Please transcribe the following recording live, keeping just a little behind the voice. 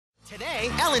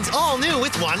Today, Ellen's all new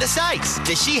with Wanda Sykes.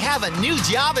 Does she have a new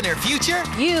job in her future?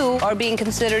 You are being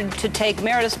considered to take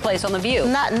Meredith's place on The View.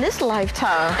 Not in this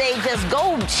lifetime. They just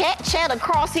go chat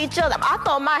across each other. I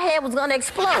thought my head was gonna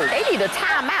explode. They need a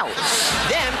timeout.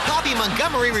 Then, Poppy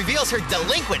Montgomery reveals her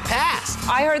delinquent past.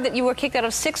 I heard that you were kicked out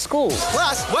of 6 schools.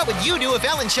 Plus, what would you do if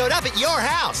Ellen showed up at your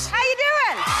house? How you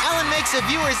doing? Ellen makes a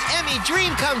viewer's Emmy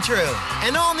dream come true.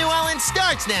 An all-new Ellen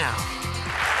starts now.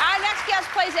 Our next guest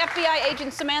plays FBI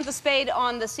agent Samantha Spade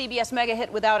on the CBS mega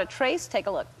hit Without a Trace. Take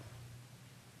a look.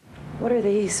 What are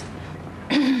these?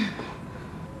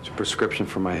 It's a prescription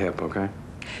for my hip, okay?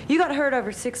 You got hurt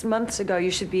over 6 months ago.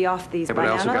 You should be off these Yeah, by but I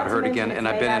now. also Not got to hurt mention again, it's and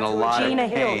I've made been in out a to lot of Regina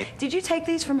Hill. pain. Did you take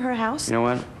these from her house? You know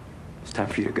what? It's time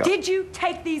for you to go. Did you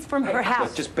take these from her house?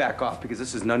 Look, just back off, because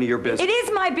this is none of your business. It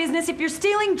is my business if you're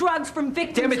stealing drugs from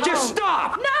victims' Damn it, just homes.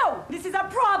 stop! No! This is a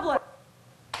problem!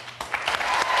 Please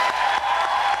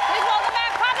welcome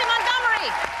back Poppy Montgomery.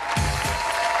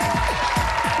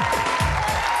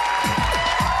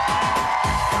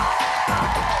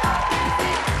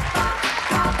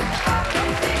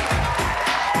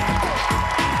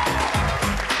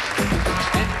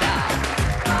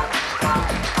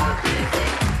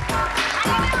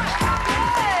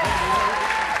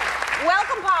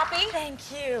 Welcome, Poppy. Thank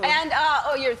you. And,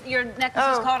 oh, your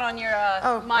necklace is caught on your mic.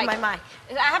 on my mic.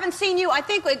 I haven't seen you, I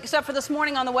think, except for this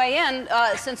morning on the way in,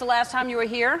 since the last time you were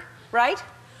here, right?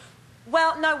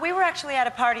 Well, no, we were actually at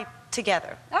a party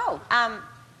together. Oh.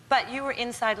 But you were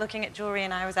inside looking at jewelry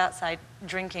and I was outside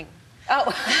drinking. Oh.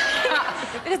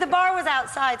 Because the bar was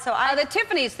outside, so I... The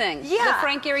Tiffany's thing. Yeah. The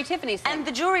Frank Gehry Tiffany's thing. And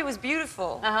the jewelry was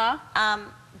beautiful. Uh-huh.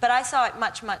 But I saw it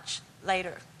much, much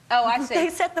later. Oh, I see. They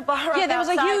set the bar up Yeah, there was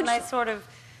a outside huge... and I sort of...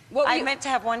 I meant to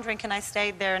have one drink and I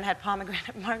stayed there and had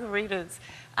pomegranate margaritas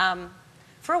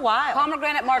for a while.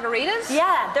 Pomegranate margaritas?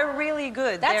 Yeah, they're really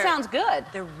good. That sounds good.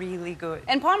 They're really good.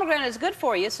 And pomegranate is good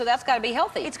for you, so that's got to be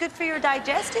healthy. It's good for your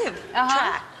digestive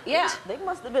tract. Yeah. They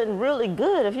must have been really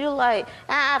good if you're like,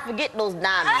 forget those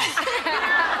diamonds.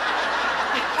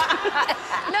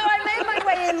 No, I made my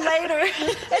way in later.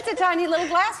 It's a tiny little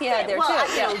glass you had there, well,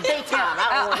 too. I know, daytime.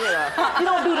 I don't, you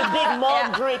don't do the big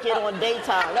mug drinking on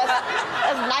daytime.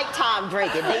 That's nighttime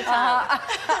drinking. Daytime.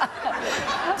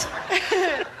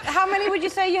 How many would you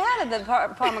say you had of the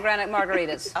pomegranate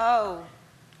margaritas? Oh.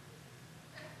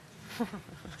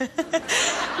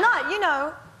 Not, you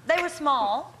know, they were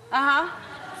small. Uh-huh.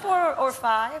 4 or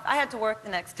 5. I had to work the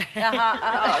next day. Uh-huh.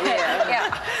 Oh,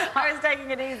 yeah. I was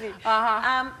taking it easy.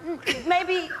 Uh-huh.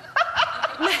 Maybe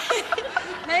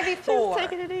 4.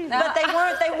 Taking it easy. But they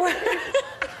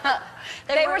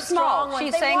were small. Ones.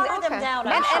 She's they saying water them down.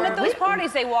 And at those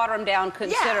parties, they water them down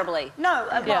considerably. Yeah. No,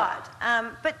 a lot.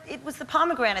 But it was the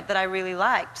pomegranate that I really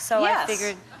liked, so I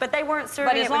figured. But they weren't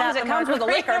serving it without the margarita. But as long as it comes with the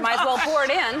liquor, might as well pour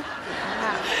it in.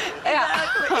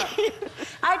 Exactly.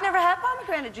 I'd never had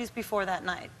pomegranate juice before that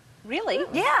night. Really?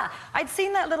 Yeah. I'd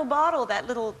seen that little bottle, that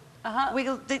little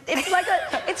wiggle. It's like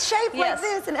it's shaped like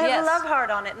this and has a love heart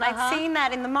on it. And I'd seen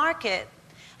that in the market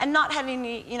and not had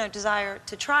any, desire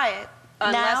to try it.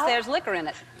 Unless there's liquor in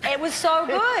it. It was so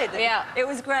good. Yeah. It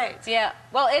was great. Yeah.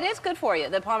 Well, it is good for you,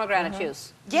 the pomegranate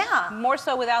juice. Yeah. More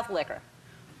so without the liquor.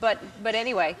 But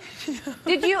anyway,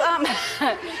 did you,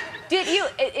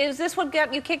 is this what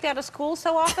got you kicked out of school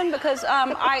so often? Because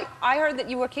I heard that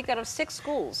you were kicked out of 6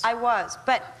 schools. I was,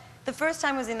 but the first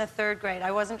time was in the 3rd grade. I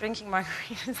wasn't drinking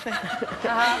margaritas then.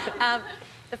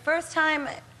 The first time,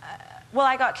 well,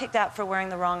 I got kicked out for wearing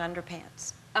the wrong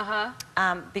underpants.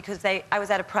 Because I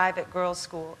was at a private girls'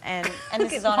 school, and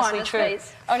this is honestly true.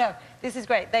 Oh no, this is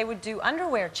great. They would do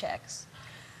underwear checks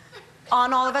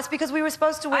on all of us because we were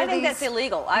supposed to wear these. I think that's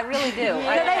illegal. I really do.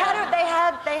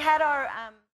 They had our